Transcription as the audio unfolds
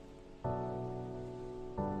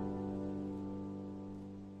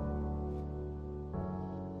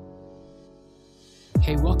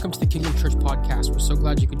Hey, welcome to the Kingdom Church Podcast. We're so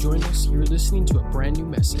glad you could join us. You're listening to a brand new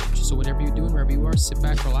message. So whatever you're doing, wherever you are, sit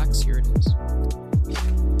back, relax. Here it is.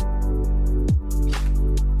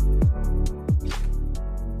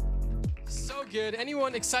 So good.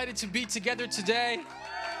 Anyone excited to be together today?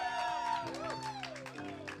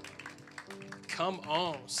 Come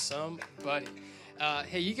on, somebody.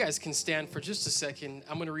 Hey, you guys can stand for just a second.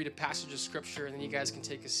 I'm going to read a passage of scripture, and then you guys can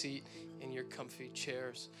take a seat in your comfy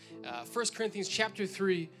chairs. 1 Corinthians chapter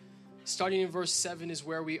 3, starting in verse 7 is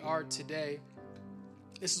where we are today.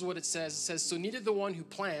 This is what it says. It says, "So neither the one who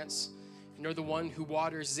plants nor the one who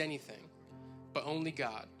waters is anything, but only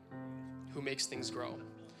God who makes things grow.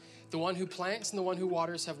 The one who plants and the one who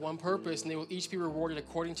waters have one purpose, and they will each be rewarded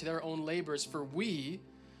according to their own labors. For we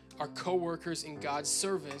are co-workers in God's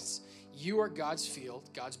service. You are God's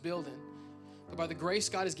field, God's building. But by the grace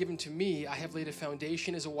God has given to me, I have laid a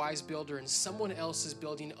foundation as a wise builder, and someone else is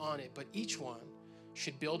building on it. But each one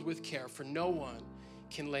should build with care, for no one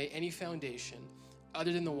can lay any foundation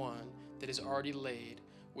other than the one that is already laid,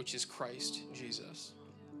 which is Christ Jesus."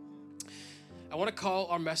 I want to call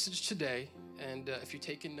our message today, and if you're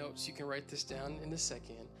taking notes, you can write this down in a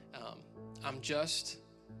second. I'm just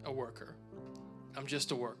a worker. I'm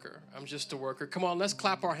just a worker. I'm just a worker. Come on, let's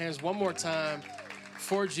clap our hands one more time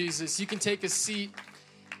for Jesus. You can take a seat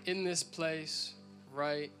in this place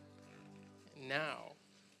right now.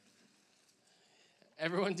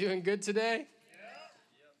 Everyone doing good today?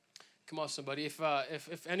 Come on, somebody.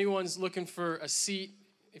 If anyone's looking for a seat,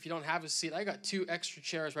 if you don't have a seat, I got 2 extra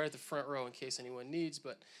chairs right at the front row in case anyone needs,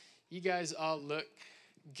 but you guys all look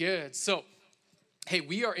good. So, hey,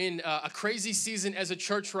 we are in a crazy season as a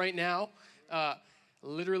church right now.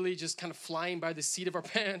 Literally just kind of flying by the seat of our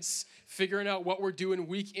pants, figuring out what we're doing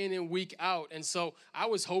week in and week out. And so I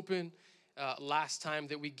was hoping last time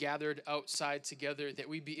that we gathered outside together that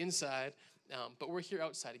we'd be inside, but we're here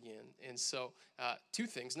outside again. And so 2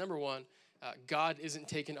 things. Number one, God isn't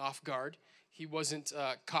taken off guard. He wasn't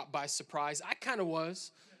caught by surprise. I kind of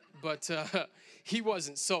was, but he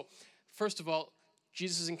wasn't. So first of all,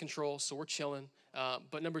 Jesus is in control, so we're chilling.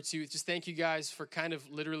 But number 2, just thank you guys for kind of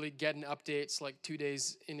literally getting updates like 2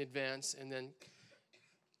 days in advance and then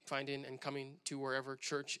finding and coming to wherever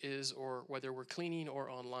church is, or whether we're cleaning or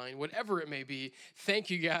online, whatever it may be. Thank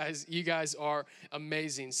you guys. You guys are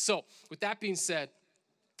amazing. So with that being said,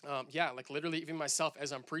 like literally even myself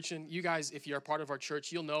as I'm preaching, you guys, if you're a part of our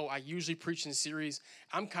church, you'll know I usually preach in series.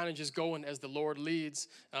 I'm kind of just going as the Lord leads.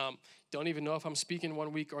 Don't even know if I'm speaking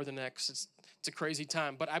one week or the next. It's a crazy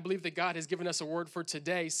time, but I believe that God has given us a word for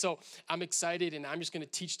today. So I'm excited, and I'm just going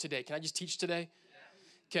to teach today. Can I just teach today?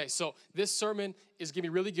 Okay, so this sermon is going to be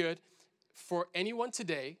really good for anyone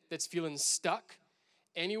today that's feeling stuck,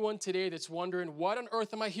 anyone today that's wondering, what on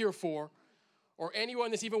earth am I here for? Or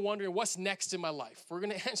anyone that's even wondering, what's next in my life? We're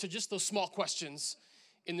going to answer just those small questions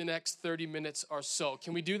in the next 30 minutes or so.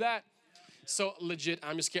 Can we do that? So legit,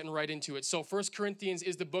 I'm just getting right into it. So 1 Corinthians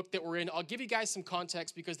is the book that we're in. I'll give you guys some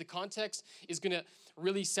context because the context is going to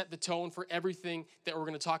really set the tone for everything that we're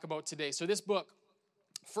going to talk about today. So this book,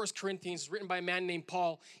 1 Corinthians, is written by a man named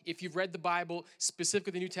Paul. If you've read the Bible,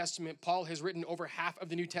 specifically the New Testament, Paul has written over half of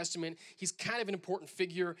the New Testament. He's kind of an important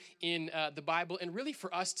figure in the Bible. And really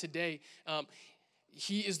for us today,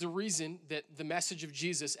 he is the reason that the message of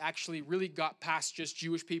Jesus actually really got past just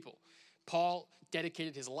Jewish people. Paul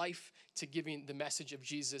dedicated his life to giving the message of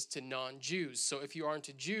Jesus to non-Jews. So if you aren't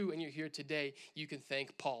a Jew and you're here today, you can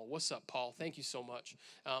thank Paul. What's up, Paul? Thank you so much.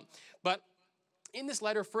 But in this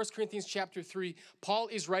letter, 1 Corinthians chapter 3, Paul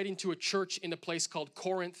is writing to a church in a place called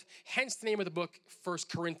Corinth, hence the name of the book, 1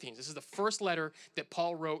 Corinthians. This is the first letter that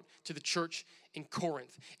Paul wrote to the church in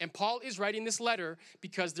Corinth. And Paul is writing this letter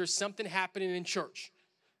because there's something happening in church.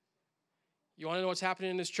 You want to know what's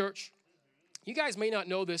happening in this church? You guys may not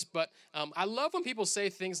know this, but I love when people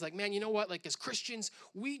say things like, man, you know what? Like as Christians,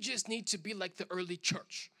 we just need to be like the early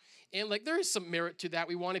church. And like there is some merit to that.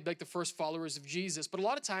 We want to be like the first followers of Jesus. But a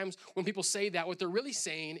lot of times when people say that, what they're really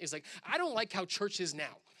saying is like, I don't like how church is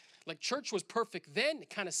now. Like church was perfect then.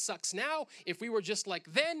 It kind of sucks now. If we were just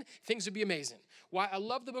like then, things would be amazing. Why I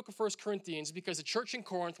love the book of 1 Corinthians because the church in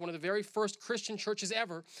Corinth, one of the very first Christian churches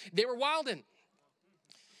ever, they were wildin'.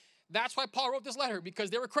 That's why Paul wrote this letter,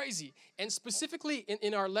 because they were crazy. And specifically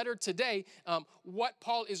in our letter today, what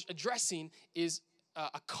Paul is addressing is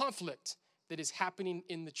a conflict that is happening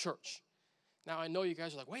in the church. Now, I know you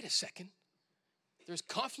guys are like, wait a second. There's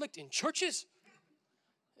conflict in churches?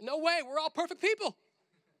 No way. We're all perfect people.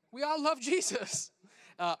 We all love Jesus.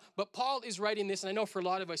 But Paul is writing this, and I know for a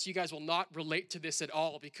lot of us, you guys will not relate to this at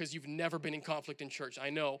all because you've never been in conflict in church.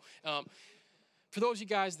 I know. For those of you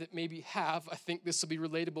guys that maybe have, I think this will be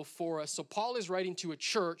relatable for us. So Paul is writing to a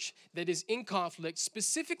church that is in conflict.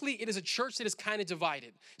 Specifically, it is a church that is kind of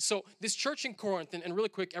divided. So this church in Corinth, and really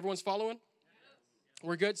quick, everyone's following?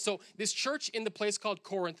 We're good? So this church in the place called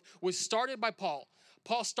Corinth was started by Paul.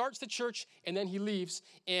 Paul starts the church and then he leaves.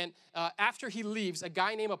 And after he leaves, a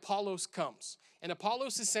guy named Apollos comes. And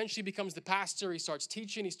Apollos essentially becomes the pastor. He starts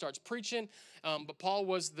teaching, he starts preaching. But Paul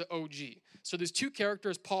was the OG. So there's two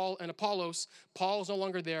characters, Paul and Apollos. Paul's no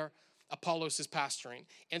longer there. Apollos is pastoring.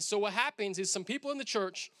 And so what happens is some people in the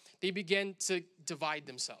church, they begin to divide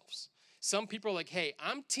themselves. Some people are like, hey,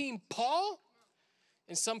 I'm team Paul.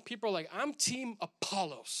 And some people are like, I'm team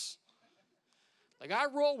Apollos. Like, I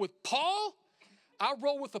roll with Paul, I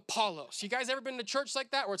roll with Apollos. You guys ever been in a church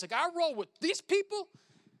like that where it's like, I roll with these people,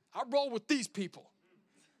 I roll with these people.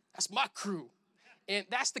 That's my crew. And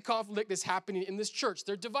that's the conflict that's happening in this church.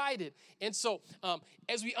 They're divided. And so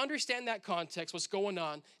as we understand that context, what's going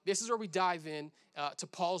on, this is where we dive in to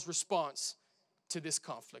Paul's response to this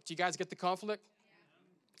conflict. You guys get the conflict?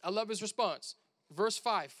 I love his response. Verse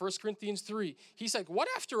 5, 1 Corinthians 3. He said, what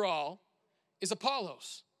after all is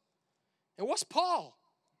Apollos? And what's Paul?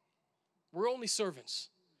 We're only servants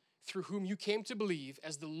through whom you came to believe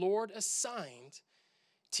as the Lord assigned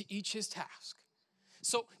to each his task.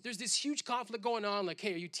 So there's this huge conflict going on. Like,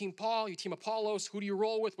 hey, are you team Paul? Are you team Apollos? Who do you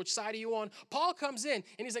roll with? Which side are you on? Paul comes in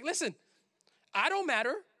and he's like, listen, I don't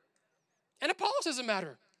matter. And Apollos doesn't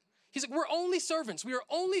matter. He's like, we're only servants. We are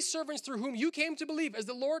only servants through whom you came to believe as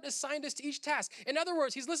the Lord assigned us to each task. In other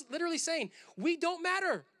words, he's literally saying, we don't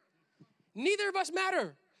matter. Neither of us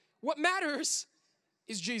matter. What matters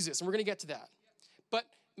is Jesus. And we're going to get to that. But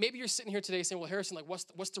maybe you're sitting here today saying, well, Harrison, like,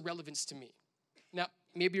 what's the relevance to me? Now,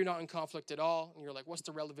 maybe you're not in conflict at all. And you're like, what's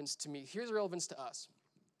the relevance to me? Here's the relevance to us.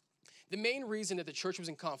 The main reason that the church was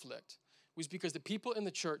in conflict was because the people in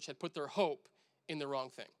the church had put their hope in the wrong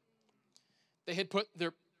thing. They had put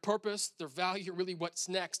their purpose, their value, really what's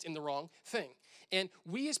next in the wrong thing. And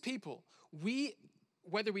we as people,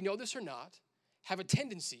 whether we know this or not, have a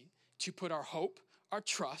tendency to put our hope, our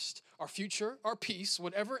trust, our future, our peace,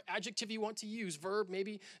 whatever adjective you want to use, verb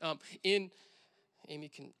maybe, in, Amy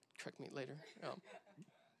can correct me later.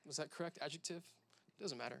 Was that correct? Adjective?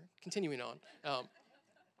 Doesn't matter. Continuing on.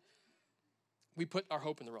 We put our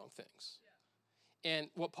hope in the wrong things. And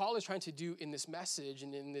what Paul is trying to do in this message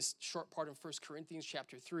and in this short part of 1 Corinthians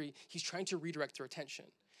chapter 3, he's trying to redirect their attention.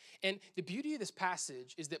 And the beauty of this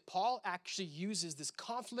passage is that Paul actually uses this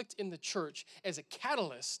conflict in the church as a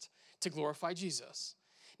catalyst to glorify Jesus.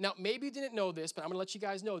 Now, maybe you didn't know this, but I'm going to let you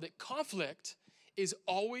guys know that conflict is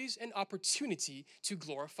always an opportunity to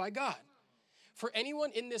glorify God. For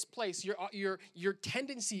anyone in this place, your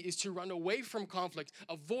tendency is to run away from conflict,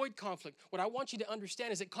 avoid conflict. What I want you to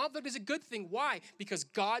understand is that conflict is a good thing. Why? Because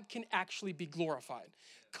God can actually be glorified.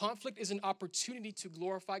 Conflict is an opportunity to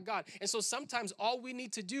glorify God. And so sometimes all we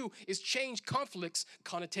need to do is change conflict's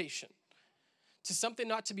connotation to something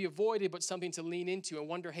not to be avoided, but something to lean into and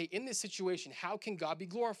wonder, hey, in this situation, how can God be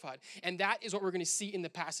glorified? And that is what we're going to see in the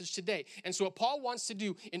passage today. And so what Paul wants to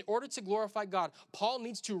do, in order to glorify God, Paul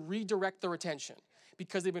needs to redirect their attention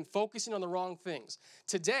because they've been focusing on the wrong things.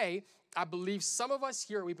 Today, I believe some of us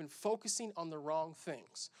here, we've been focusing on the wrong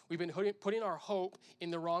things. We've been putting our hope in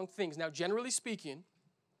the wrong things. Now, generally speaking,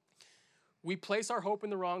 we place our hope in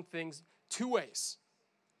the wrong things two ways.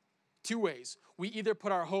 Two ways. We either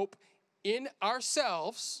put our hope in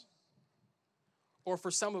ourselves, or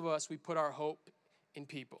for some of us, we put our hope in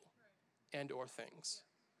people and or things.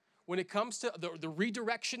 When it comes to the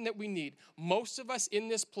redirection that we need, most of us in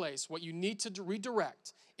this place, what you need to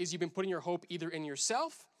redirect is you've been putting your hope either in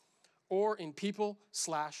yourself or in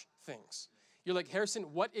people/things. You're like, Harrison,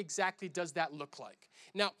 what exactly does that look like?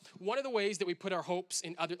 Now, one of the ways that we put our hopes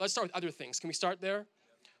in let's start with other things. Can we start there?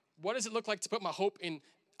 What does it look like to put my hope in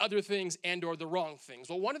other things and or the wrong things?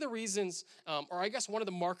 Well, one of the reasons, or I guess one of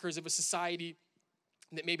the markers of a society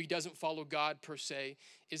that maybe doesn't follow God per se,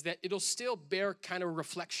 is that it'll still bear kind of a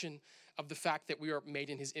reflection of the fact that we are made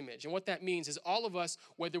in his image. And what that means is all of us,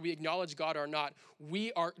 whether we acknowledge God or not,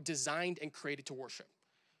 we are designed and created to worship.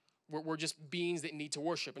 We're just beings that need to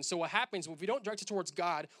worship. And so what happens, if we don't direct it towards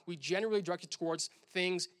God, we generally direct it towards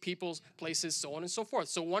things, peoples, places, so on and so forth.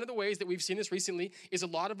 So one of the ways that we've seen this recently is a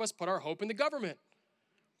lot of us put our hope in the government.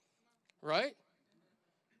 Right?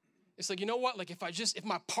 It's like, you know what? Like if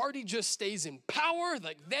my party just stays in power,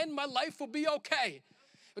 like then my life will be okay.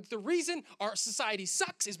 But the reason our society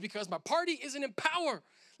sucks is because my party isn't in power.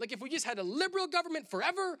 Like if we just had a liberal government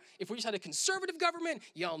forever, if we just had a conservative government,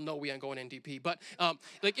 y'all know we ain't going NDP. But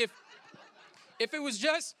like if it was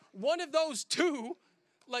just one of those two,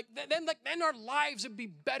 Then our lives would be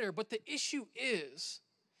better. But the issue is,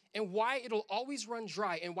 and why it'll always run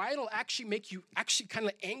dry, and why it'll actually make you actually kind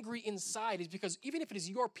of angry inside is because even if it is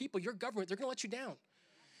your people, your government, they're going to let you down.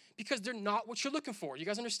 Because they're not what you're looking for. You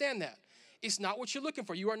guys understand that? It's not what you're looking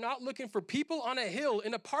for. You are not looking for people on a hill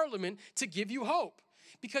in a parliament to give you hope.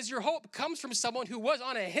 Because your hope comes from someone who was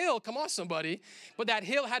on a hill, come on somebody, but that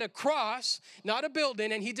hill had a cross, not a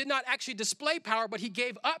building, and he did not actually display power, but he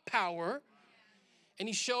gave up power, and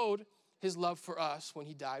he showed his love for us when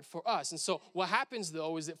he died for us. And so what happens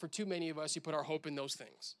though is that for too many of us, we put our hope in those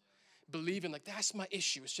things. Believing like, that's my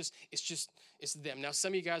issue. It's them. Now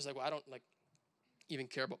some of you guys are like, well, I don't like even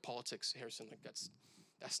care about politics, Harrison. Like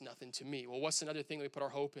that's nothing to me. Well, what's another thing that we put our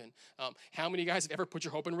hope in? How many of you guys have ever put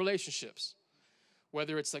your hope in relationships?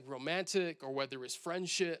 Whether it's like romantic or whether it's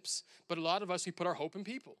friendships, but a lot of us, we put our hope in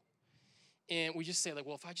people. And we just say like,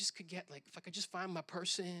 well, if I just could get like, if I could just find my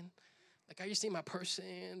person, like I just need my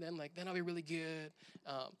person, then I'll be really good.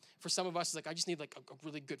 For some of us, it's like I just need like a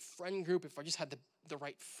really good friend group if I just had the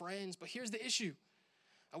right friends. But here's the issue.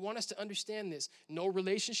 I want us to understand this. No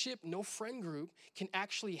relationship, no friend group can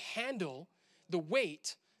actually handle the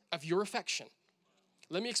weight of your affection.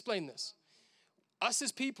 Let me explain this. Us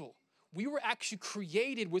as people, we were actually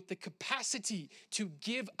created with the capacity to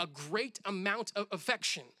give a great amount of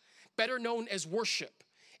affection, better known as worship.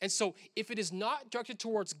 And so if it is not directed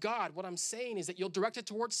towards God, what I'm saying is that you'll direct it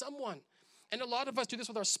towards someone. And a lot of us do this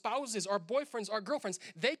with our spouses, our boyfriends, our girlfriends.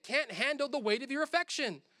 They can't handle the weight of your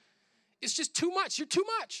affection. It's just too much. You're too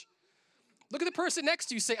much. Look at the person next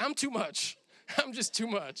to you, say, I'm too much. I'm just too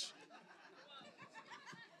much.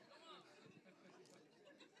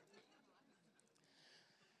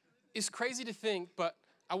 It's crazy to think, but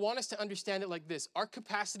I want us to understand it like this. Our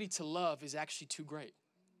capacity to love is actually too great.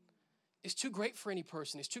 It's too great for any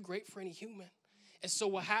person. It's too great for any human. And so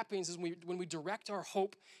what happens is when we direct our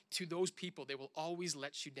hope to those people, they will always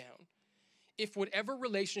let you down. If whatever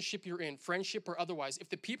relationship you're in, friendship or otherwise, if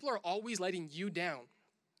the people are always letting you down,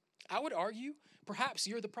 I would argue perhaps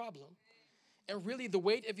you're the problem. And really the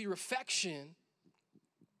weight of your affection,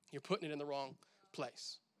 you're putting it in the wrong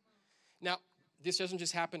place. Now, this doesn't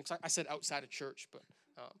just happen, because I said outside of church, but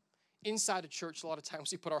inside of church, a lot of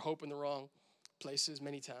times we put our hope in the wrong places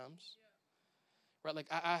many times. Right? Like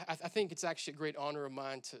I think it's actually a great honor of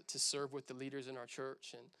mine to serve with the leaders in our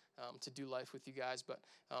church and to do life with you guys. But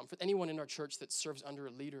for anyone in our church that serves under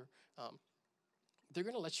a leader, they're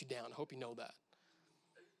going to let you down. I hope you know that.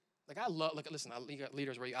 Listen, you got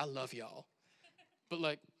leaders where I love y'all. But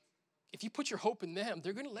like, if you put your hope in them,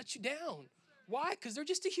 they're going to let you down. Why? Because they're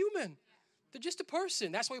just a human. They're just a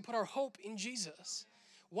person. That's why we put our hope in Jesus.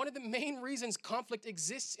 One of the main reasons conflict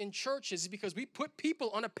exists in churches is because we put people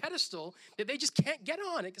on a pedestal that they just can't get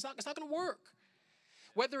on. It's not going to work.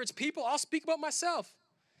 Whether it's people, I'll speak about myself.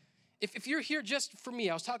 If you're here just for me,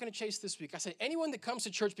 I was talking to Chase this week. I said, anyone that comes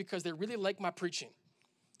to church because they really like my preaching,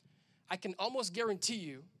 I can almost guarantee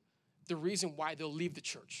you the reason why they'll leave the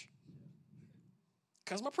church.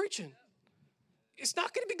 Because of my preaching. It's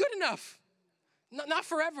not going to be good enough. Not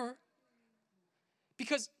forever.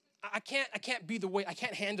 Because I can't be the weight. I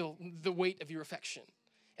can't handle the weight of your affection.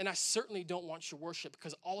 And I certainly don't want your worship,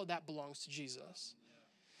 because all of that belongs to Jesus.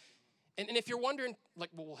 And if you're wondering, like,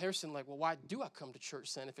 well, Harrison, like, well, why do I come to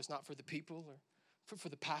church then if it's not for the people or for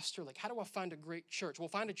the pastor? Like, how do I find a great church? Well,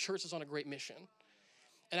 find a church that's on a great mission.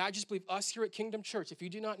 And I just believe us here at Kingdom Church, if you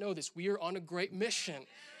do not know this, we are on a great mission.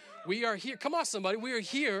 We are here. Come on, somebody. We are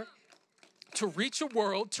here to reach a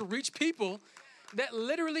world, to reach people that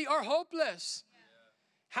literally are hopeless.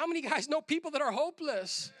 How many guys know people that are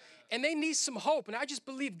hopeless and they need some hope? And I just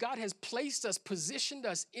believe God has placed us, positioned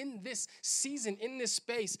us in this season, in this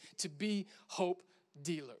space to be hope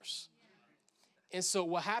dealers. And so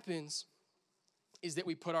what happens is that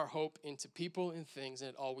we put our hope into people and things, and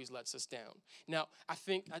it always lets us down. Now, I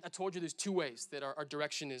told you there's two ways that our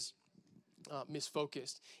direction is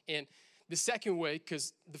misfocused. And the second way,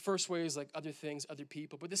 because the first way is like other things, other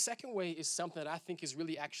people, but the second way is something that I think is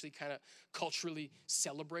really actually kind of culturally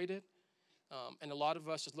celebrated. And a lot of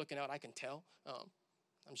us just looking out, I can tell.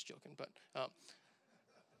 I'm just joking, but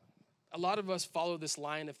a lot of us follow this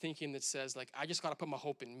line of thinking that says, like, I just got to put my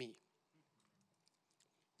hope in me.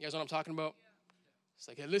 You guys know what I'm talking about? It's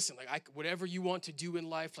like, hey, listen, like, whatever you want to do in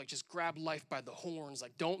life, like, just grab life by the horns.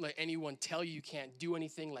 Like, don't let anyone tell you can't do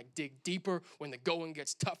anything. Like, dig deeper. When the going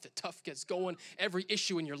gets tough, the tough gets going. Every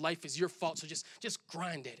issue in your life is your fault, so just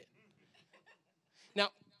grind at it. Now,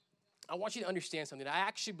 I want you to understand something. I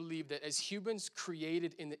actually believe that as humans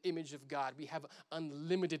created in the image of God, we have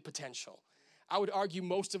unlimited potential. I would argue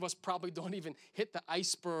most of us probably don't even hit the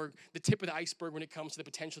iceberg, the tip of the iceberg when it comes to the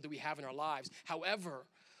potential that we have in our lives. However,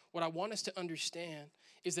 what I want us to understand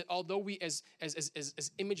is that although we as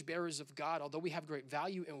image bearers of God, although we have great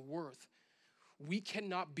value and worth, we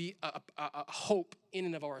cannot be a hope in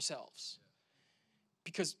and of ourselves,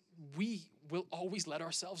 because we will always let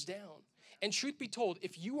ourselves down. And truth be told,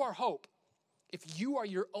 if you are hope, if you are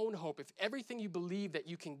your own hope, if everything you believe that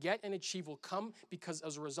you can get and achieve will come because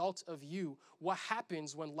as a result of you, what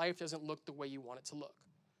happens when life doesn't look the way you want it to look?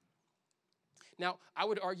 Now, I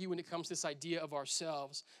would argue when it comes to this idea of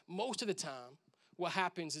ourselves, most of the time, what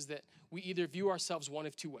happens is that we either view ourselves one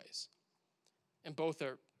of two ways, and both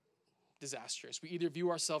are disastrous. We either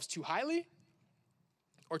view ourselves too highly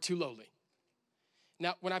or too lowly.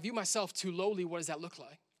 Now, when I view myself too lowly, what does that look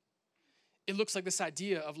like? It looks like this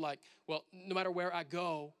idea of like, well, no matter where I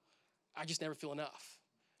go, I just never feel enough.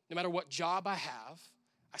 No matter what job I have,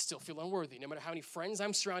 I still feel unworthy. No matter how many friends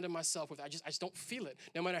I'm surrounding myself with, I just don't feel it.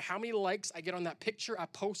 No matter how many likes I get on that picture I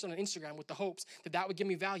post on Instagram with the hopes that that would give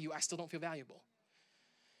me value, I still don't feel valuable.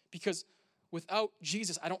 Because without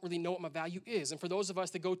Jesus, I don't really know what my value is. And for those of us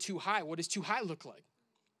that go too high, what does too high look like?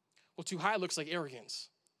 Well, too high looks like arrogance.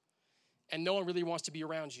 And no one really wants to be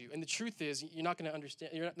around you. And the truth is, you're not going to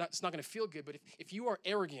understand, it's not going to feel good. But if you are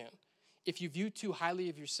arrogant, if you view too highly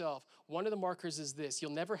of yourself, one of the markers is this: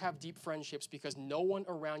 you'll never have deep friendships because no one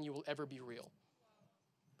around you will ever be real.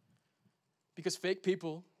 Because fake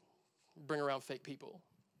people bring around fake people.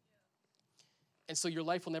 And so your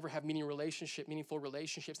life will never have meaningful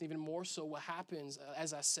relationships. And even more so, what happens,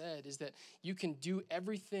 as I said, is that you can do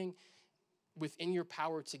everything within your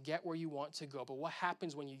power to get where you want to go. But what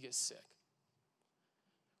happens when you get sick?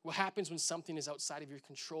 What happens when something is outside of your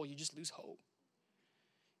control? You just lose hope.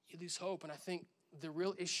 You lose hope. And I think the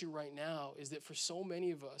real issue right now is that for so many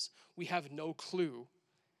of us, we have no clue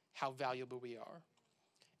how valuable we are.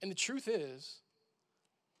 And the truth is,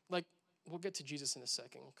 like, we'll get to Jesus in a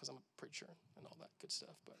second because I'm a preacher and all that good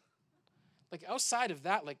stuff. But like outside of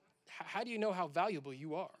that, like, how do you know how valuable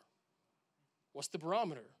you are? What's the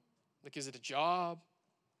barometer? Like, is it a job?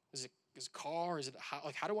 Is it a car? Is it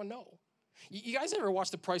how do I know? You guys ever watch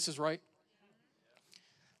The Price is Right?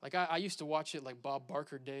 Like, I used to watch it like Bob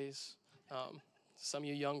Barker days. Some of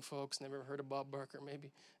you young folks never heard of Bob Barker,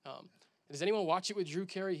 maybe. Does anyone watch it with Drew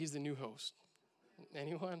Carey? He's the new host.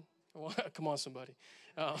 Anyone? Come on, somebody.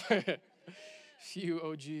 Few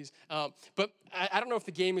OGs. But I don't know if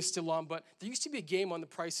the game is still on, but there used to be a game on The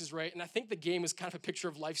Price is Right, and I think the game is kind of a picture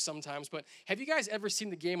of life sometimes. But have you guys ever seen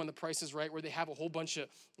the game on The Price is Right where they have a whole bunch of,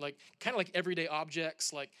 like, kind of like everyday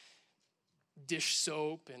objects, like dish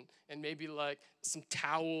soap and maybe like some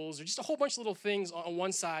towels or just a whole bunch of little things on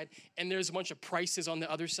one side, and there's a bunch of prices on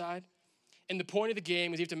the other side? And the point of the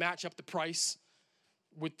game is you have to match up the price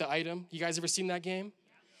with the item. You guys ever seen that game?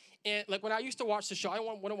 And like when I used to watch the show, I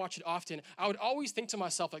don't want to watch it often, I would always think to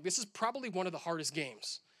myself, like, this is probably one of the hardest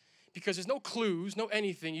games because there's no clues, no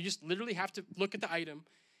anything. You just literally have to look at the item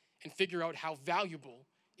and figure out how valuable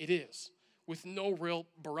it is with no real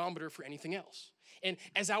barometer for anything else. And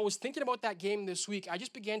as I was thinking about that game this week, I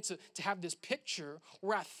just began to have this picture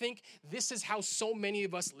where I think this is how so many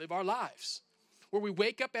of us live our lives. Where we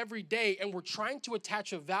wake up every day and we're trying to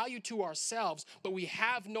attach a value to ourselves, but we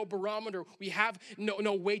have no barometer, we have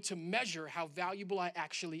no way to measure how valuable I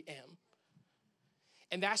actually am.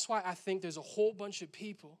 And that's why I think there's a whole bunch of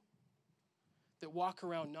people that walk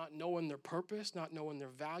around not knowing their purpose, not knowing their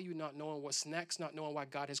value, not knowing what's next, not knowing why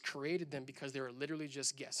God has created them, because they're literally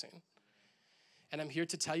just guessing. And I'm here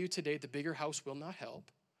to tell you today, the bigger house will not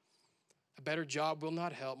help. A better job will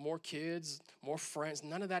not help. More kids, more friends,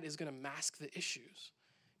 none of that is going to mask the issues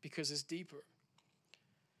because it's deeper.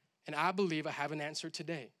 And I believe I have an answer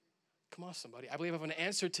today. Come on, somebody. I believe I have an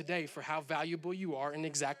answer today for how valuable you are and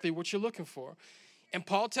exactly what you're looking for. And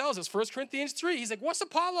Paul tells us, 1 Corinthians 3, he's like, what's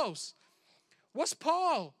Apollos? What's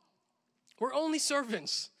Paul? We're only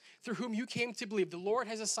servants through whom you came to believe. The Lord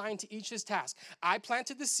has assigned to each his task. I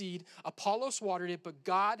planted the seed, Apollos watered it, but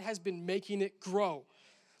God has been making it grow.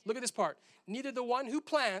 Look at this part. Neither the one who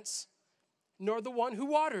plants nor the one who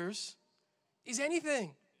waters is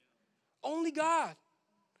anything. Only God.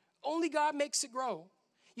 Only God makes it grow.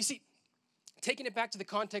 You see, taking it back to the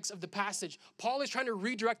context of the passage, Paul is trying to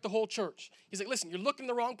redirect the whole church. He's like, listen, you're looking in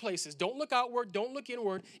the wrong places. Don't look outward. Don't look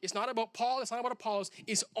inward. It's not about Paul. It's not about Apollos.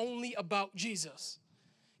 It's only about Jesus.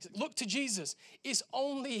 He's like, look to Jesus. It's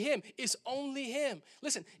only him. It's only him.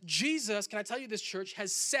 Listen, Jesus, can I tell you this, church,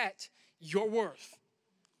 has set your worth.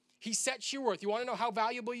 He sets your worth. You want to know how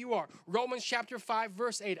valuable you are? Romans chapter 5,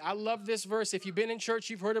 verse 8. I love this verse. If you've been in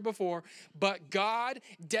church, you've heard it before. But God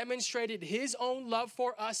demonstrated his own love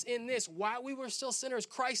for us in this. While we were still sinners,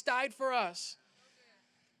 Christ died for us.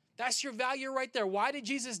 That's your value right there. Why did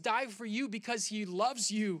Jesus die for you? Because he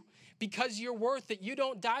loves you. Because you're worth it. You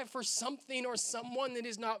don't die for something or someone that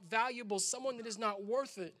is not valuable, someone that is not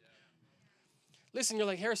worth it. Listen, you're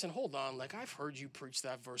like, Harrison, hold on. Like, I've heard you preach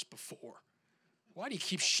that verse before. Why do you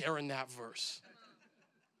keep sharing that verse?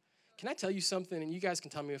 Can I tell you something? And you guys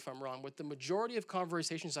can tell me if I'm wrong. With the majority of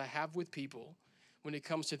conversations I have with people, when it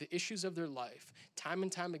comes to the issues of their life, time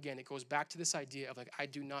and time again, it goes back to this idea of like, I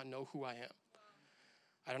do not know who I am.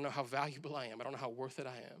 I don't know how valuable I am. I don't know how worth it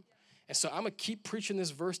I am. And so I'm going to keep preaching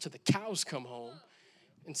this verse till the cows come home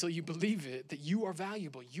until you believe it, that you are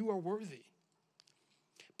valuable, you are worthy.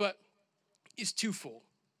 But it's twofold,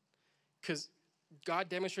 because God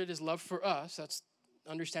demonstrated his love for us. That's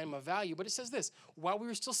understanding my value. But it says this, while we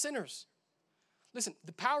were still sinners. Listen,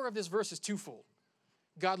 the power of this verse is twofold.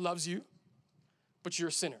 God loves you, but you're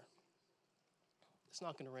a sinner. It's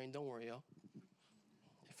not going to rain. Don't worry, y'all.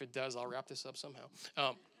 If it does, I'll wrap this up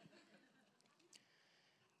somehow.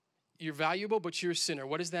 You're valuable, but you're a sinner.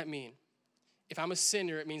 What does that mean? If I'm a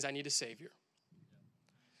sinner, it means I need a savior.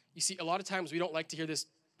 You see, a lot of times we don't like to hear this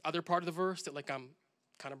other part of the verse that like I'm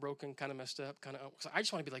kind of broken, kind of messed up, so I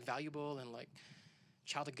just want to be like valuable and like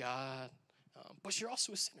child of God, but you're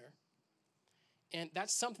also a sinner. And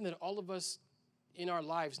that's something that all of us in our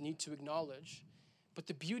lives need to acknowledge. But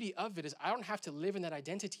the beauty of it is I don't have to live in that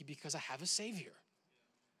identity because I have a savior.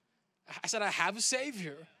 I said I have a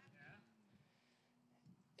savior.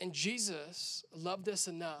 And Jesus loved us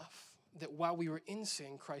enough that while we were in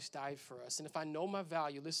sin, Christ died for us. And if I know my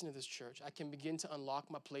value, listen to this, church, I can begin to unlock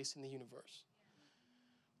my place in the universe.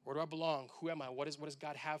 Where do I belong? Who am I? What does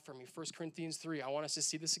God have for me? 1 Corinthians 3, I want us to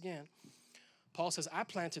see this again. Paul says, I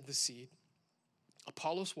planted the seed,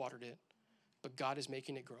 Apollos watered it, but God is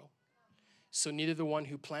making it grow. So neither the one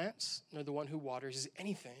who plants nor the one who waters is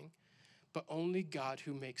anything, but only God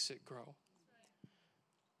who makes it grow.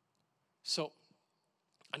 So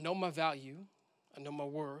I know my value, I know my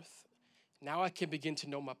worth. Now I can begin to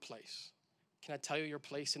know my place. Can I tell you your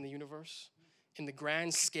place in the universe? In the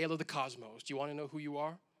grand scale of the cosmos. Do you want to know who you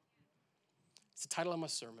are? It's the title of my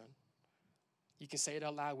sermon. You can say it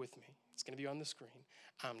out loud with me. It's going to be on the screen.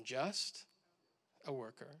 I'm just a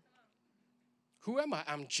worker. Who am I?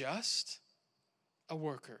 I'm just a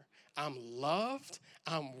worker. I'm loved.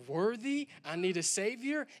 I'm worthy. I need a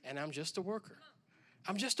savior. And I'm just a worker.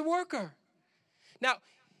 I'm just a worker. Now,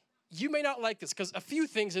 you may not like this because a few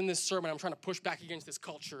things in this sermon, I'm trying to push back against this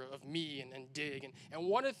culture of me and dig. And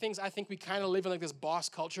one of the things I think we kind of live in like this boss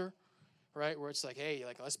culture, right? Where it's like, hey,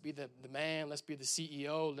 like let's be the man, let's be the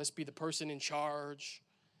CEO, let's be the person in charge.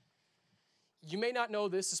 You may not know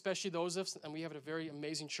this, especially those of us, and we have a very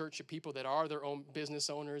amazing church of people that are their own business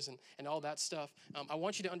owners and all that stuff. I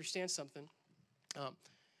want you to understand something.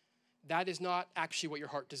 That is not actually what your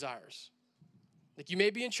heart desires. Like you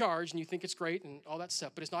may be in charge and you think it's great and all that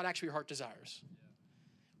stuff, but it's not actually your heart desires.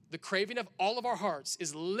 The craving of all of our hearts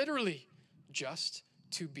is literally just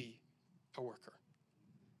to be a worker.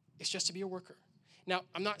 It's just to be a worker. Now,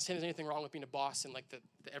 I'm not saying there's anything wrong with being a boss in like the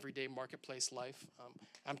everyday marketplace life.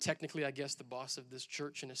 I'm technically, I guess, the boss of this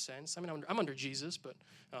church in a sense. I mean, I'm under Jesus, but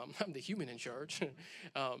I'm the human in charge.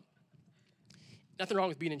 Nothing wrong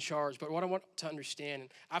with being in charge, but what I want to understand,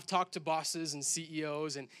 and I've talked to bosses and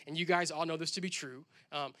CEOs, and you guys all know this to be true.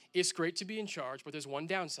 It's great to be in charge, but there's one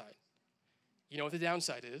downside. You know what the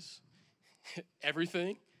downside is?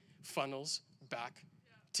 Everything funnels back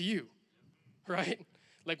to you, right?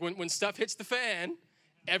 Like when stuff hits the fan,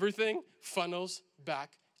 everything funnels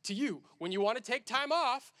back to you. When you want to take time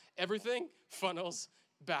off, everything funnels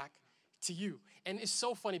back to you. And it's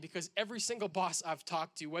so funny because every single boss I've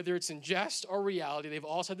talked to, whether it's in jest or reality, they've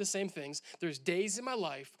all said the same things. There's days in my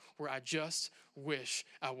life where I just wish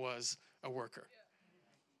I was a worker.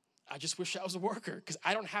 I just wish I was a worker because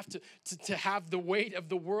I don't have to have the weight of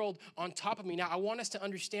the world on top of me. Now, I want us to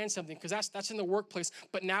understand something because that's in the workplace.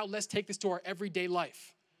 But now let's take this to our everyday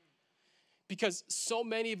life. Because so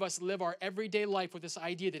many of us live our everyday life with this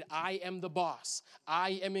idea that I am the boss.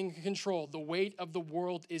 I am in control. The weight of the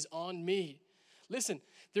world is on me. Listen,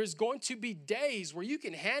 there's going to be days where you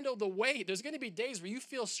can handle the weight. There's going to be days where you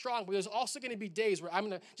feel strong, but there's also going to be days where I'm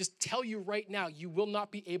going to just tell you right now, you will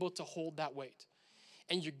not be able to hold that weight.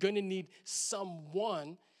 And you're going to need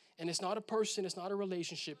someone, and it's not a person, it's not a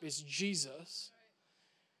relationship, it's Jesus,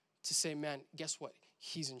 to say, man, guess what?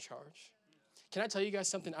 He's in charge. Can I tell you guys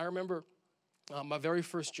something? I remember my very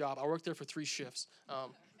first job. I worked there for 3 shifts.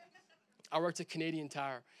 I worked at Canadian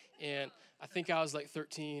Tire, and I think I was like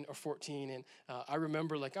 13 or 14, and I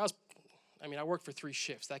remember like I worked for 3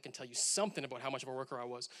 shifts. That can tell you something about how much of a worker I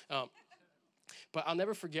was. But I'll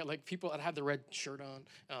never forget, like, I'd have the red shirt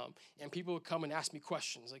on, and people would come and ask me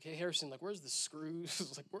questions, like, hey, Harrison, like, where's the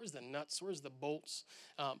screws? Like, where's the nuts? Where's the bolts?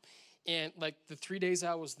 And, like, the 3 days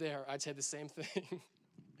I was there, I'd say the same thing.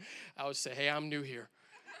 I would say, hey, I'm new here.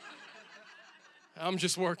 I'm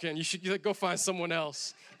just working. You should go find someone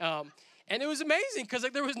else. And it was amazing because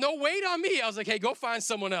like there was no weight on me. I was like, hey, go find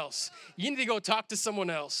someone else. You need to go talk to someone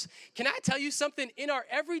else. Can I tell you something? In our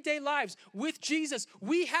everyday lives with Jesus,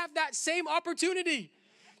 we have that same opportunity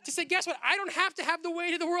to say, guess what? I don't have to have the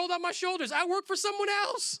weight of the world on my shoulders. I work for someone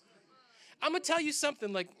else. I'm going to tell you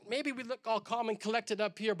something. Like maybe we look all calm and collected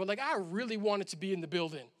up here, but like I really wanted to be in the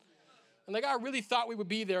building. And like I really thought we would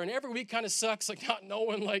be there. And every week kind of sucks, like not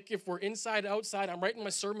knowing like if we're inside, outside. I'm writing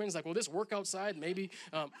my sermons like, will this work outside? Maybe.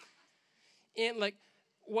 And like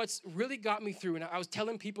what's really got me through, and I was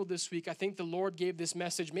telling people this week, I think the Lord gave this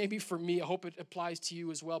message maybe for me. I hope it applies to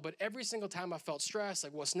you as well. But every single time I felt stressed,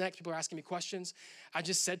 like what's next? People are asking me questions. I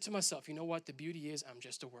just said to myself, you know what? The beauty is I'm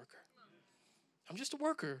just a worker. I'm just a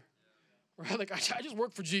worker, right? Like I just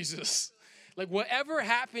work for Jesus. Like whatever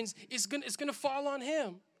happens, it's gonna fall on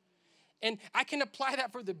him. And I can apply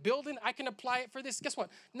that for the building. I can apply it for this. Guess what?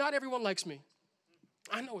 Not everyone likes me.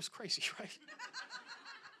 I know it's crazy, right?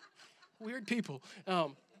 Weird people.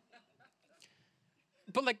 But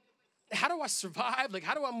like, how do I survive? Like,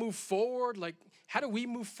 how do I move forward? Like, how do we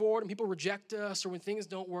move forward when people reject us or when things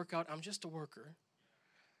don't work out? I'm just a worker.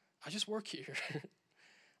 I just work here.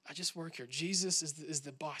 I just work here. Jesus is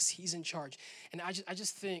the boss. He's in charge. And I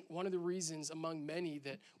just think one of the reasons among many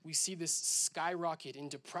that we see this skyrocket in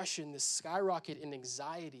depression, this skyrocket in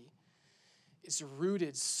anxiety, is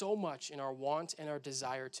rooted so much in our want and our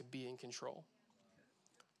desire to be in control.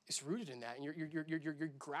 It's rooted in that. And you're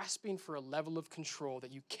grasping for a level of control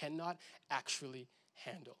that you cannot actually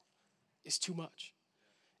handle. It's too much.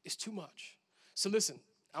 It's too much. So listen,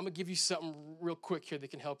 I'm going to give you something real quick here that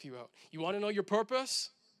can help you out. You want to know your purpose?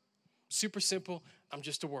 Super simple. I'm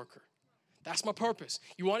just a worker. That's my purpose.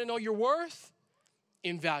 You want to know your worth?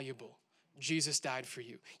 Invaluable. Jesus died for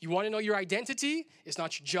you. You want to know your identity? It's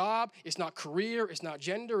not your job. It's not career. It's not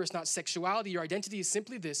gender. It's not sexuality. Your identity is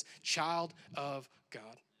simply this: child of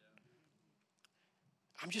God.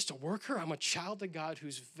 I'm just a worker. I'm a child of God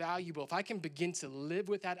who's valuable. If I can begin to live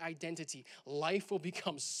with that identity, life will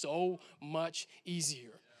become so much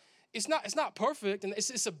easier. It's not perfect, and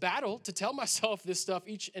it's a battle to tell myself this stuff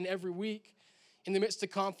each and every week in the midst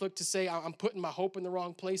of conflict, to say I'm putting my hope in the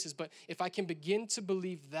wrong places. But if I can begin to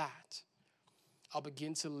believe that, I'll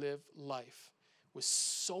begin to live life with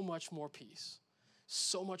so much more peace,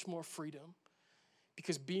 so much more freedom.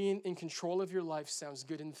 Because being in control of your life sounds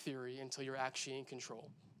good in theory until you're actually in control.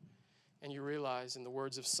 And you realize, in the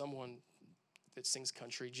words of someone that sings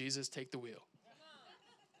country, Jesus, take the wheel.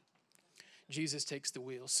 Jesus takes the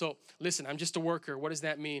wheel. So listen, I'm just a worker. What does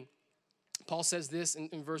that mean? Paul says this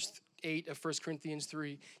in verse 8 of 1 Corinthians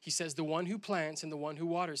 3. He says, the one who plants and the one who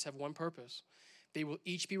waters have one purpose. They will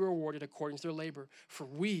each be rewarded according to their labor. For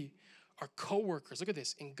we are co-workers, look at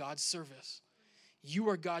this, in God's service. You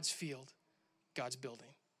are God's field, God's building.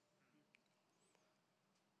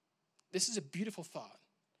 This is a beautiful thought.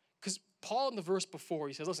 Because Paul in the verse before,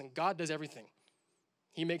 he says, listen, God does everything.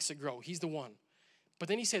 He makes it grow. He's the one. But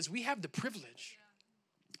then he says, we have the privilege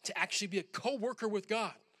to actually be a co-worker with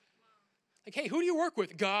God. Like, hey, who do you work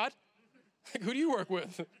with? God. Like, who do you work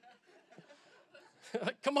with?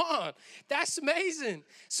 Like, come on. That's amazing.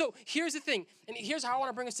 So here's the thing, and here's how I want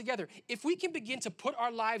to bring us together. If we can begin to put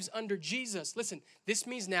our lives under Jesus, listen, this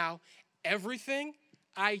means now everything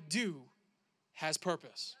I do has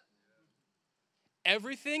purpose.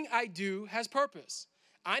 Everything I do has purpose.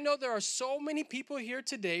 I know there are so many people here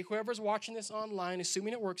today, whoever's watching this online,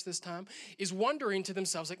 assuming it works this time, is wondering to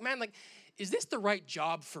themselves, like, man, like, is this the right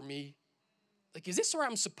job for me? Like, is this where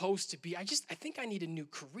I'm supposed to be? I think I need a new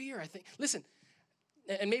career. Listen,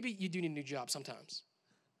 and maybe you do need a new job sometimes.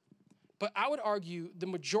 But I would argue the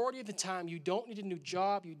majority of the time, you don't need a new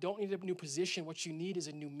job. You don't need a new position. What you need is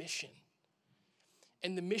a new mission.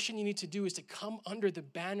 And the mission you need to do is to come under the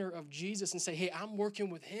banner of Jesus and say, hey, I'm working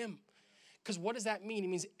with him. Because what does that mean? It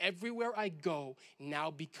means everywhere I go now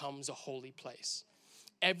becomes a holy place.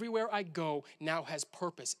 Everywhere I go now has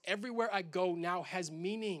purpose. Everywhere I go now has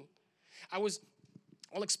meaning. I'll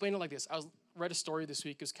explain it like this. I read a story this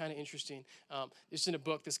week. It was kind of interesting. It's in a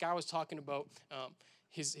book. This guy was talking about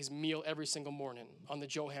his meal every single morning on the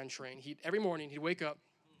Johan train. Every morning he'd wake up,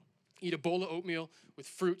 eat a bowl of oatmeal with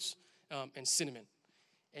fruits and cinnamon.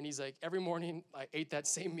 And he's like, every morning I ate that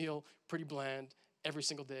same meal, pretty bland, every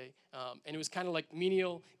single day. And it was kind of like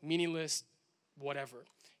menial, meaningless, whatever.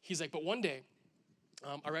 He's like, but one day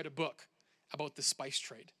I read a book about the spice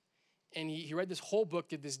trade. And he read this whole book,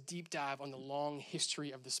 did this deep dive on the long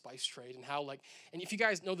history of the spice trade and how, like, and if you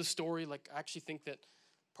guys know the story, like, I actually think that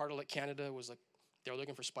part of, like, Canada was, like, they were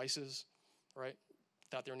looking for spices, right?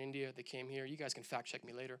 Thought they were in India. They came here. You guys can fact check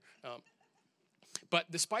me later.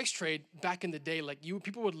 But the spice trade back in the day, like,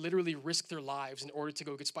 people would literally risk their lives in order to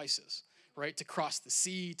go get spices, right? To cross the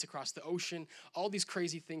sea, to cross the ocean, all these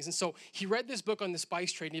crazy things. And so he read this book on the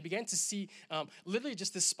spice trade, and he began to see literally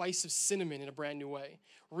just the spice of cinnamon in a brand new way,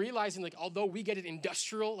 realizing, like, although we get it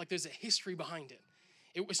industrial, like, there's a history behind it.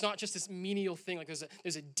 It's not just this menial thing. Like,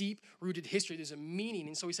 there's a deep-rooted history. There's a meaning.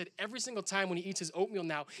 And so he said every single time when he eats his oatmeal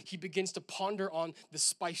now, he begins to ponder on the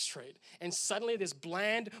spice trade. And suddenly this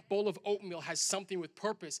bland bowl of oatmeal has something with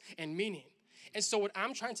purpose and meaning. And so what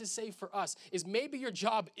I'm trying to say for us is maybe your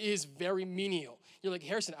job is very menial. You're like,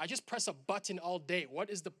 Harrison, I just press a button all day. What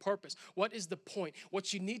is the purpose? What is the point?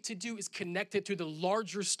 What you need to do is connect it to the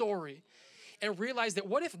larger story and realize that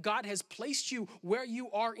what if God has placed you where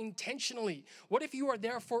you are intentionally? What if you are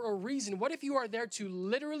there for a reason? What if you are there to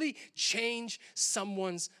literally change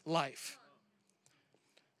someone's life?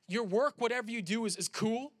 Your work, whatever you do, is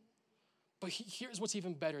cool, but here's what's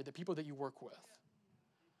even better, the people that you work with.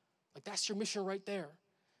 Like, that's your mission right there.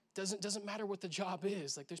 Doesn't matter what the job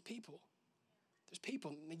is. Like, there's people. There's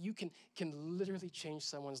people that you can literally change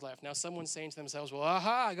someone's life. Now, someone's saying to themselves, well,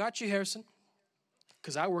 aha, I got you, Harrison.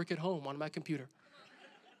 Because I work at home on my computer.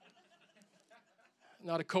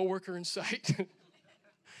 Not a coworker in sight.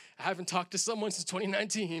 I haven't talked to someone since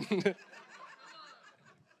 2019.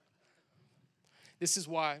 This is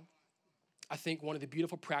why I think one of the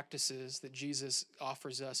beautiful practices that Jesus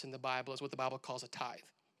offers us in the Bible is what the Bible calls a tithe.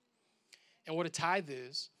 And what a tithe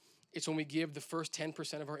is, it's when we give the first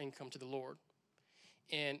 10% of our income to the Lord.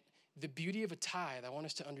 And the beauty of a tithe, I want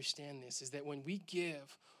us to understand this, is that when we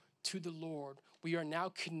give to the Lord, we are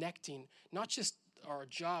now connecting not just our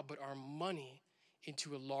job, but our money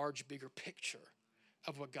into a large, bigger picture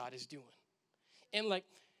of what God is doing. And like,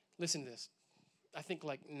 listen to this. I think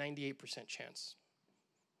like 98% chance,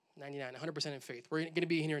 99, 100% in faith. We're going to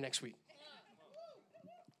be in here next week.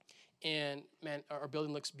 And man, our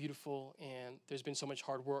building looks beautiful, and there's been so much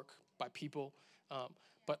hard work by people.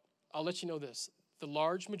 But I'll let you know this. The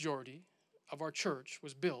large majority of our church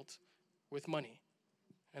was built with money.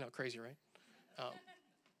 I know, crazy, right?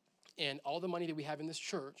 And all the money that we have in this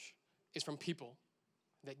church is from people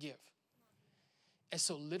that give. And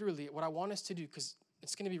so literally what I want us to do, because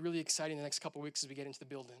it's going to be really exciting the next couple of weeks as we get into the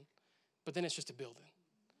building, but then it's just a building.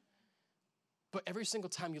 But every single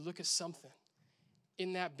time you look at something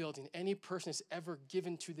in that building, any person that's ever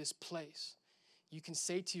given to this place, you can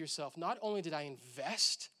say to yourself, not only did I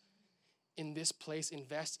invest in this place,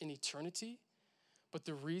 invest in eternity, but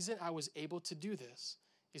the reason I was able to do this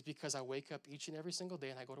is because I wake up each and every single day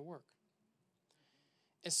and I go to work.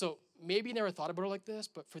 And so maybe you never thought about it like this,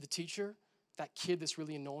 but for the teacher, that kid that's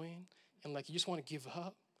really annoying and like you just want to give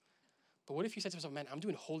up. But what if you said to yourself, man, I'm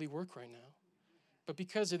doing holy work right now. But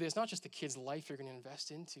because of this, not just the kid's life you're going to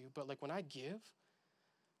invest into, but like when I give,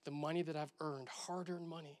 the money that I've earned, hard-earned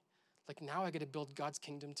money, like now I get to build God's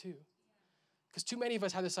kingdom too. Because too many of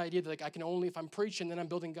us have this idea that like I can only, if I'm preaching, then I'm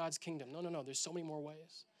building God's kingdom. No, there's so many more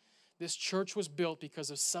ways. This church was built because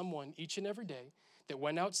of someone each and every day that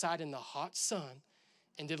went outside in the hot sun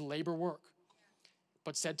and did labor work,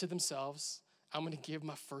 but said to themselves, I'm going to give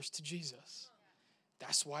my first to Jesus.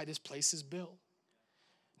 That's why this place is built.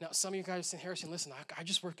 Now, some of you guys say, Harrison, listen, I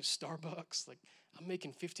just work at Starbucks. Like, I'm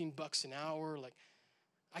making $15 an hour. Like,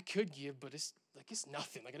 I could give, but it's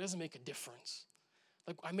nothing. Like, it doesn't make a difference.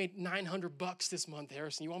 Like, I made $900 this month,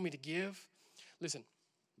 Harrison. You want me to give? Listen,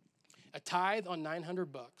 a tithe on $900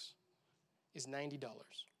 is $90.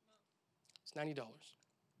 It's $90.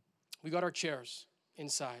 We got our chairs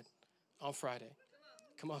inside on Friday.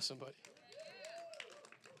 Come on, somebody.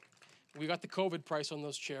 We got the COVID price on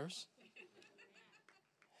those chairs.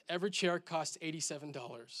 Every chair costs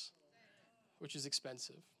 $87, which is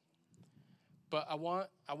expensive. But I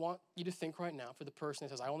want you to think right now for the person that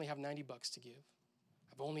says, I only have $90 to give.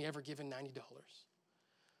 I've only ever given $90.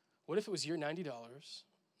 What if it was your $90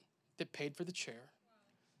 that paid for the chair?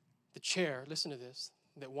 The chair, listen to this,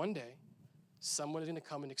 that one day someone is going to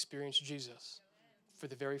come and experience Jesus for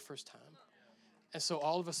the very first time. And so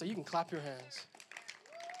all of us, so you can clap your hands.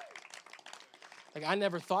 Like I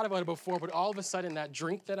never thought about it before, but all of a sudden that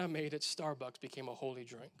drink that I made at Starbucks became a holy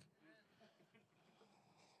drink.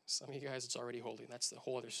 Some of you guys, it's already holy. That's the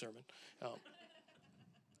whole other sermon.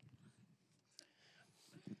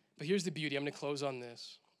 But here's the beauty. I'm going to close on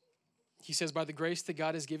this. He says, by the grace that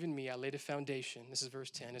God has given me, I laid a foundation. This is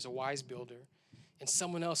verse 10, as a wise builder, and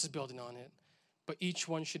someone else is building on it. But each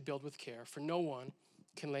one should build with care, for no one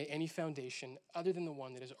can lay any foundation other than the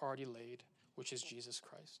one that is already laid, which is Jesus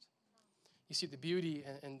Christ. You see, the beauty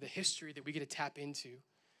and the history that we get to tap into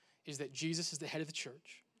is that Jesus is the head of the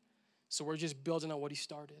church. So we're just building on what he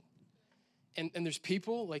started. And there's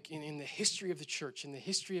people, like in the history of the church, in the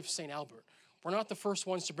history of St. Albert, we're not the first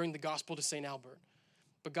ones to bring the gospel to St. Albert,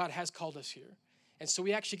 but God has called us here. And so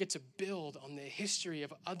we actually get to build on the history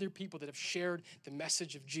of other people that have shared the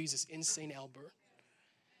message of Jesus in St. Albert.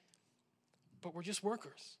 But we're just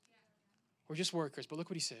workers. We're just workers. But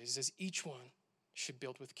look what he says. He says, each one should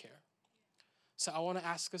build with care. So I want to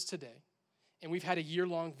ask us today, and we've had a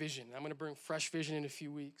year-long vision. I'm going to bring fresh vision in a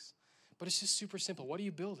few weeks. But it's just super simple. What are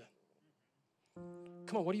you building?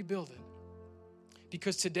 Come on, what are you building?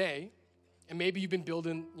 Because today, and maybe you've been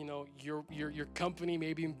building, your company,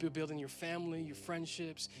 maybe you've been building your family, your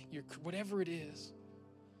friendships, your whatever it is.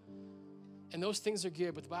 And those things are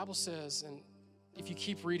good, but the Bible says, and if you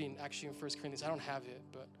keep reading, actually in 1 Corinthians, I don't have it,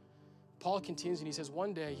 but Paul continues and he says,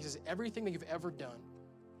 one day, he says, everything that you've ever done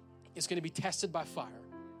is going to be tested by fire.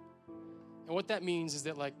 And what that means is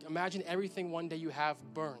that, imagine everything one day you have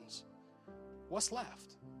burns. What's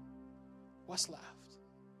left? What's left?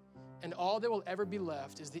 And all that will ever be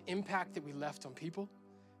left is the impact that we left on people,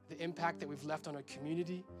 the impact that we've left on our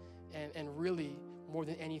community, and really, more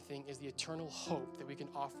than anything, is the eternal hope that we can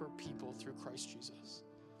offer people through Christ Jesus.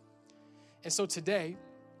 And so today,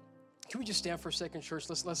 can we just stand for a second, church?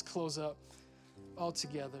 Let's close up all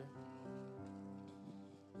together.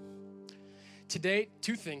 Today,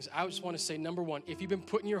 two things. I just want to say, number one, if you've been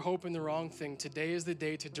putting your hope in the wrong thing, today is the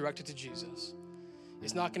day to direct it to Jesus.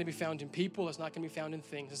 It's not going to be found in people. It's not going to be found in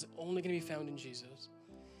things. It's only going to be found in Jesus.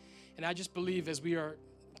 And I just believe as we are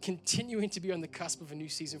continuing to be on the cusp of a new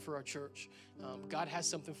season for our church, God has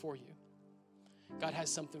something for you. God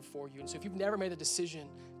has something for you. And so if you've never made the decision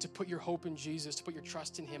to put your hope in Jesus, to put your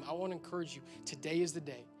trust in him, I want to encourage you. Today is the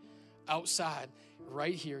day. Outside,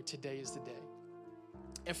 right here, today is the day.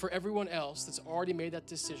 And for everyone else that's already made that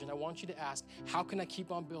decision, I want you to ask, how can I keep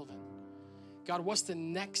on building? God, what's the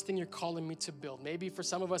next thing you're calling me to build? Maybe for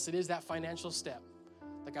some of us, it is that financial step.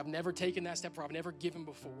 Like I've never taken that step or I've never given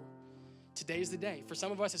before. Today's the day. For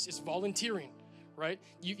some of us, it's volunteering, right?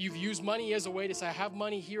 You've used money as a way to say, I have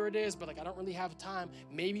money, here it is, but I don't really have time.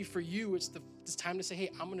 Maybe for you, it's time to say,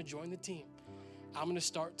 hey, I'm going to join the team. I'm going to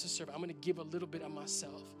start to serve. I'm going to give a little bit of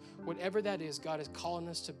myself. Whatever that is, God is calling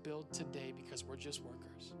us to build today because we're just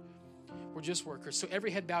workers. We're just workers. So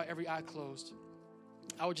every head bowed, every eye closed.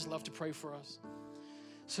 I would just love to pray for us.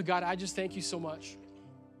 So God, I just thank you so much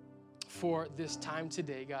for this time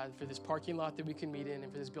today, God, for this parking lot that we can meet in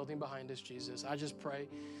and for this building behind us, Jesus. I just pray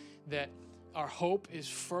that our hope is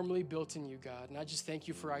firmly built in you, God. And I just thank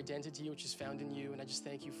you for identity, which is found in you. And I just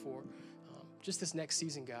thank you for just this next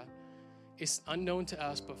season, God. It's unknown to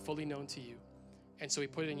us, but fully known to you. And so we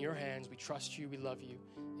put it in your hands. We trust you. We love you.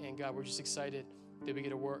 And God, we're just excited that we get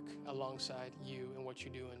to work alongside you and what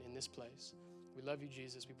you're doing in this place. We love you,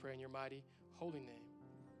 Jesus. We pray in your mighty, holy name.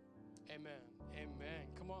 Amen. Amen.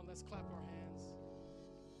 Come on, let's clap our hands.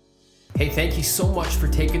 Hey, thank you so much for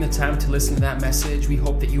taking the time to listen to that message. We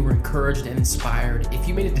hope that you were encouraged and inspired. If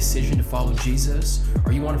you made a decision to follow Jesus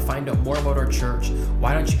or you want to find out more about our church,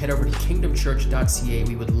 why don't you head over to kingdomchurch.ca?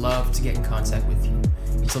 We would love to get in contact with you.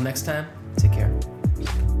 Until next time, take care.